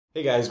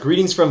Hey guys,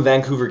 greetings from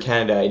Vancouver,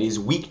 Canada. It is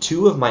week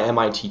 2 of my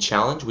MIT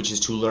challenge, which is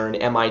to learn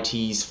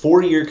MIT's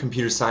 4-year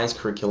computer science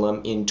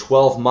curriculum in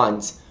 12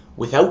 months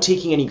without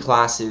taking any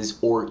classes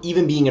or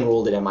even being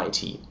enrolled at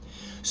MIT.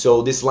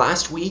 So this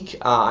last week,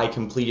 I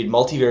completed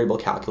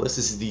multivariable calculus.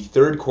 This is the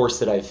third course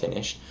that I've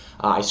finished.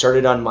 I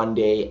started on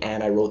Monday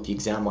and I wrote the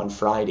exam on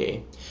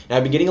Friday. Now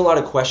I've been getting a lot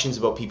of questions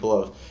about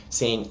people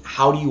saying,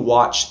 how do you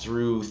watch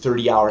through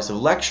 30 hours of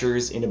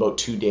lectures in about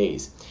 2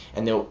 days?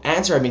 And the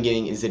answer I've been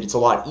getting is that it's a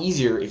lot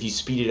easier if you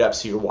speed it up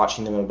so you're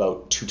watching them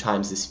about 2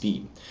 times the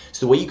speed.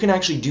 So the way you can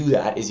actually do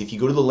that is if you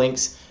go to the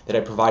links that I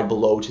provide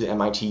below to the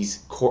MIT's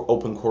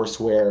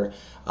OpenCourseware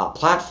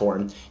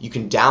platform, you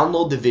can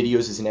download the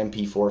videos as an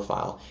MP4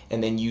 file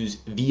and then use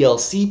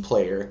VLC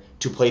Player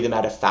to play them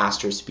at a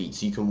faster speed.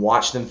 So you can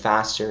watch them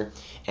faster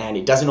and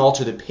it doesn't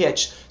alter the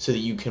pitch so that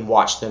you can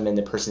watch them and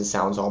the person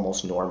sounds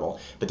almost normal.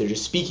 But they're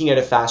just speaking at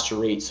a faster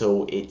rate,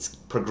 so it's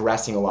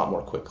progressing a lot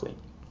more quickly.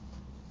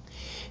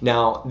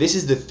 Now, this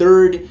is the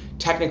third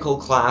technical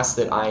class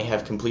that I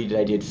have completed.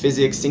 I did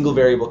physics, single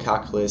variable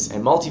calculus,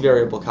 and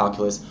multivariable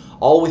calculus,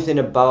 all within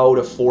about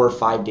a 4 or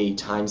 5 day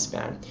time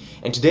span.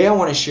 And today I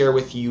want to share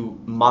with you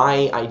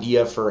my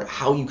idea for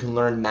how you can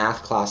learn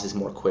math classes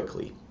more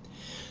quickly.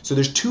 So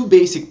there's 2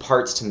 basic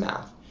parts to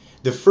math.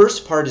 The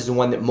first part is the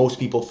one that most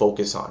people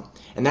focus on,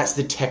 and that's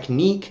the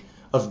technique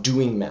of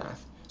doing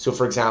math. So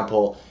for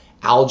example,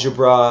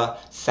 algebra,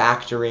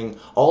 factoring,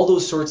 all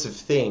those sorts of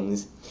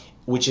things,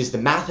 which is the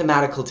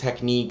mathematical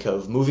technique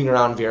of moving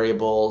around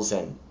variables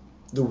and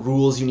the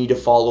rules you need to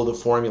follow, the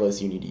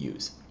formulas you need to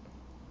use.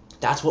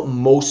 That's what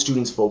most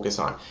students focus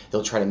on.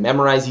 They'll try to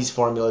memorize these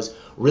formulas,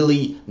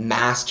 really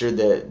master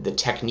the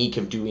technique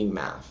of doing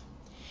math.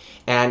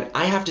 And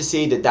I have to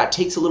say that that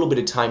takes a little bit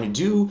of time to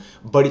do,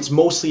 but it's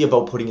mostly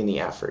about putting in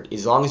the effort.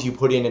 As long as you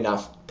put in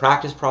enough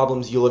practice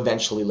problems, you'll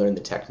eventually learn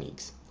the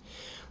techniques.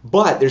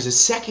 But there's a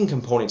second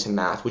component to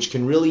math which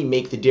can really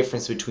make the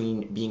difference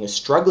between being a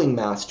struggling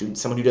math student,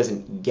 someone who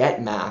doesn't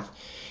get math,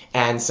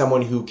 and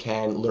someone who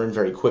can learn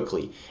very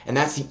quickly. And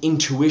that's the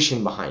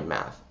intuition behind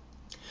math.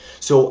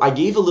 So I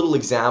gave a little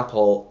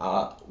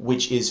example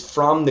which is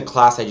from the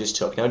class I just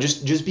took. Now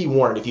just be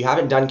warned, if you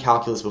haven't done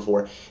calculus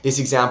before, this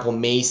example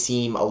may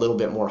seem a little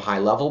bit more high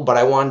level, but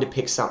I wanted to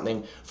pick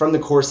something from the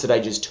course that I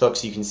just took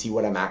so you can see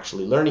what I'm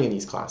actually learning in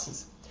these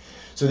classes.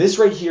 So this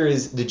right here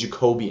is the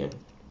Jacobian.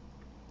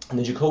 And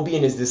the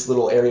Jacobian is this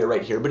little area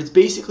right here, but it's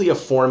basically a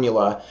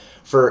formula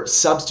for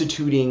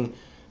substituting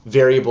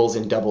variables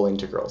in double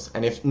integrals.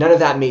 And if none of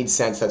that made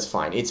sense, that's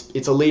fine.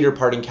 It's a later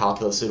part in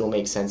calculus, so it'll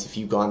make sense if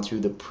you've gone through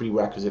the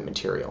prerequisite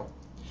material.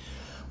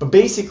 But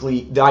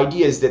basically, the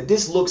idea is that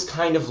this looks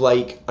kind of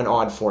like an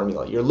odd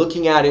formula. You're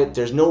looking at it,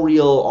 there's no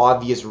real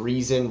obvious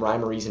reason,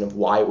 rhyme or reason of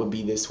why it would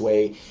be this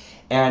way,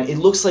 and it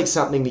looks like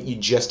something that you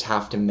just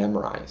have to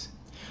memorize.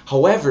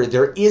 However,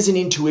 there is an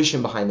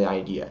intuition behind the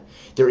idea.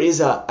 There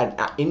is an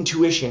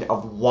intuition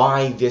of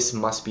why this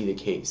must be the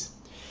case.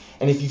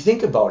 And if you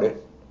think about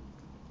it,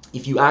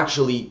 if you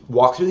actually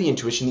walk through the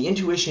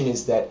intuition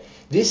is that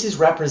this is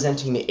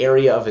representing the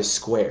area of a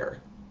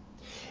square.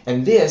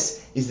 And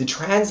this is the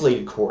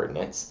translated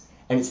coordinates,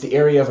 and it's the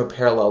area of a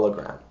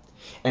parallelogram.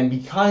 And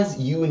because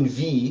u and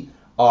v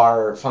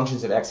are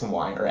functions of x and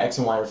y, or x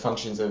and y are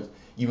functions of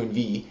u and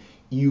v,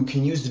 you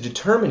can use the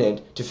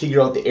determinant to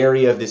figure out the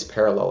area of this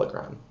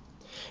parallelogram.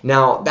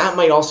 Now, that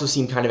might also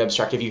seem kind of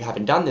abstract if you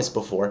haven't done this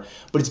before,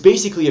 but it's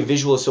basically a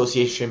visual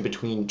association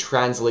between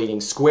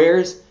translating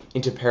squares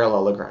into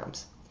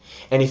parallelograms.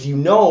 And if you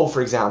know,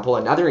 for example,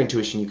 another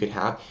intuition you could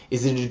have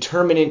is the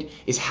determinant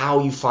is how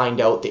you find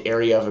out the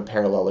area of a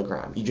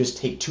parallelogram. You just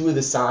take 2 of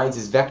the sides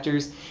as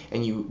vectors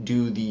and you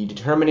do the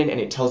determinant and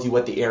it tells you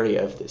what the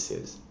area of this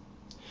is.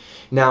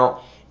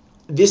 Now,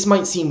 this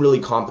might seem really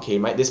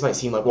complicated. This might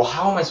seem like, well,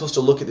 how am I supposed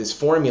to look at this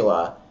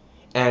formula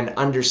and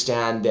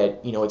understand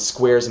that, you know, it's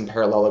squares and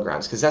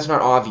parallelograms? Because that's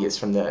not obvious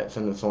from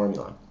the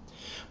formula.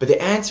 But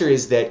the answer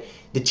is that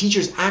the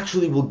teachers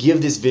actually will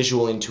give this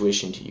visual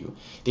intuition to you.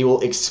 They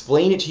will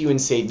explain it to you and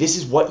say, this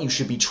is what you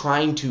should be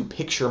trying to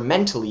picture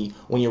mentally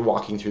when you're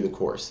walking through the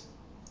course.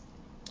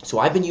 So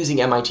I've been using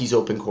MIT's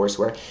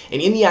OpenCourseware,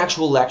 and in the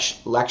actual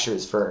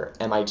lectures for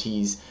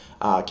MIT's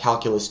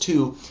Calculus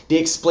 2, they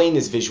explain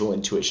this visual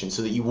intuition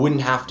so that you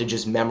wouldn't have to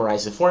just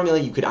memorize the formula,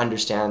 you could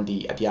understand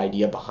the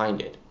idea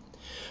behind it.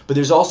 But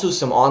there's also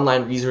some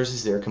online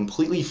resources that are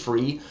completely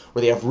free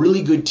where they have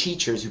really good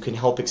teachers who can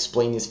help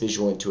explain this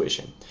visual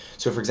intuition.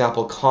 So for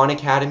example, Khan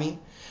Academy.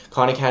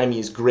 Khan Academy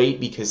is great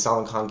because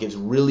Salman Khan gives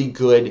really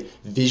good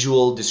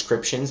visual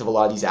descriptions of a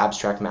lot of these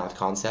abstract math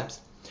concepts.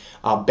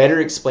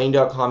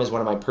 BetterExplained.com is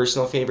one of my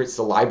personal favorites.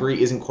 The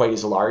library isn't quite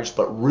as large,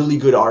 but really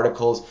good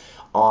articles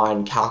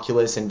on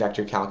calculus and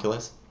vector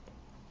calculus.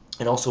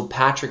 And also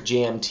Patrick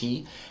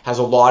JMT has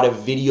a lot of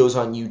videos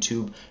on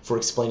YouTube for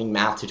explaining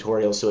math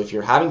tutorials. So if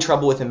you're having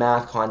trouble with a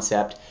math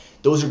concept,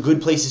 those are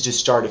good places to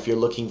start if you're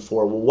looking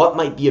for, well, what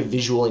might be a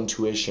visual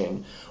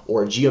intuition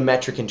or a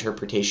geometric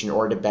interpretation in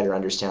order to better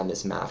understand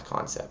this math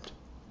concept.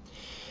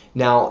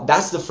 Now,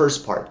 that's the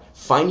first part.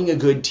 Finding a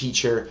good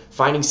teacher,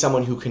 finding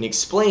someone who can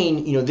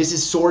explain, this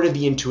is sort of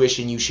the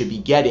intuition you should be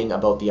getting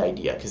about the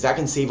idea, because that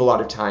can save a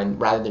lot of time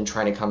rather than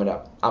trying to come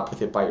up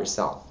with it by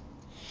yourself.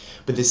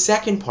 But the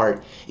second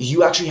part is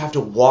you actually have to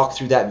walk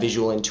through that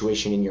visual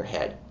intuition in your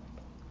head.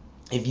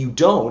 If you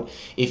don't,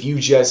 if you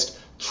just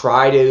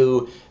try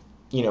to,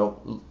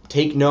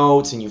 take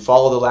notes and you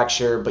follow the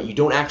lecture, but you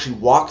don't actually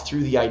walk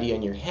through the idea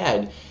in your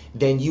head,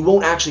 then you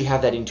won't actually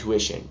have that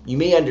intuition. You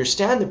may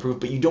understand the proof,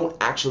 but you don't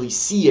actually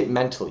see it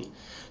mentally.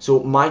 So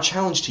my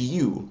challenge to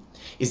you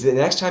is that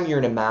the next time you're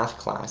in a math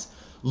class,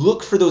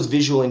 look for those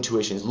visual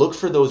intuitions. Look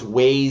for those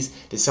ways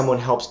that someone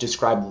helps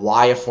describe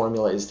why a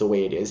formula is the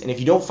way it is. And if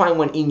you don't find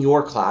one in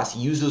your class,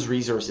 use those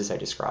resources I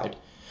described.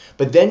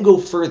 But then go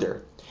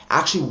further.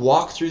 Actually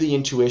walk through the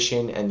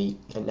intuition and the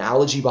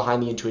analogy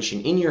behind the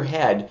intuition in your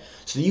head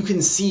so that you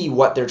can see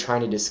what they're trying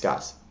to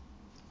discuss.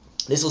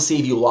 This will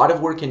save you a lot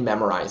of work in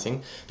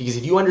memorizing, because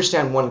if you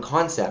understand one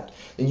concept,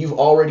 then you've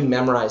already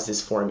memorized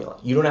this formula.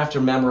 You don't have to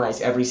memorize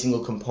every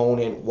single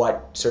component,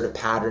 what sort of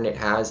pattern it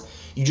has.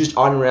 You just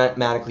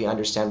automatically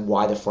understand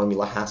why the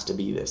formula has to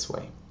be this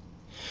way.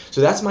 So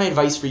that's my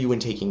advice for you when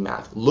taking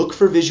math. Look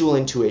for visual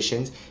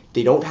intuitions. If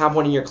they don't have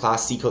one in your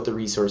class, seek out the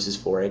resources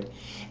for it,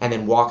 and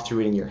then walk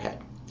through it in your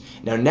head.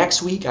 Now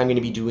next week, I'm going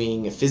to be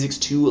doing Physics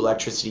 2,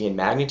 Electricity and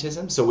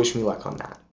Magnetism, so wish me luck on that.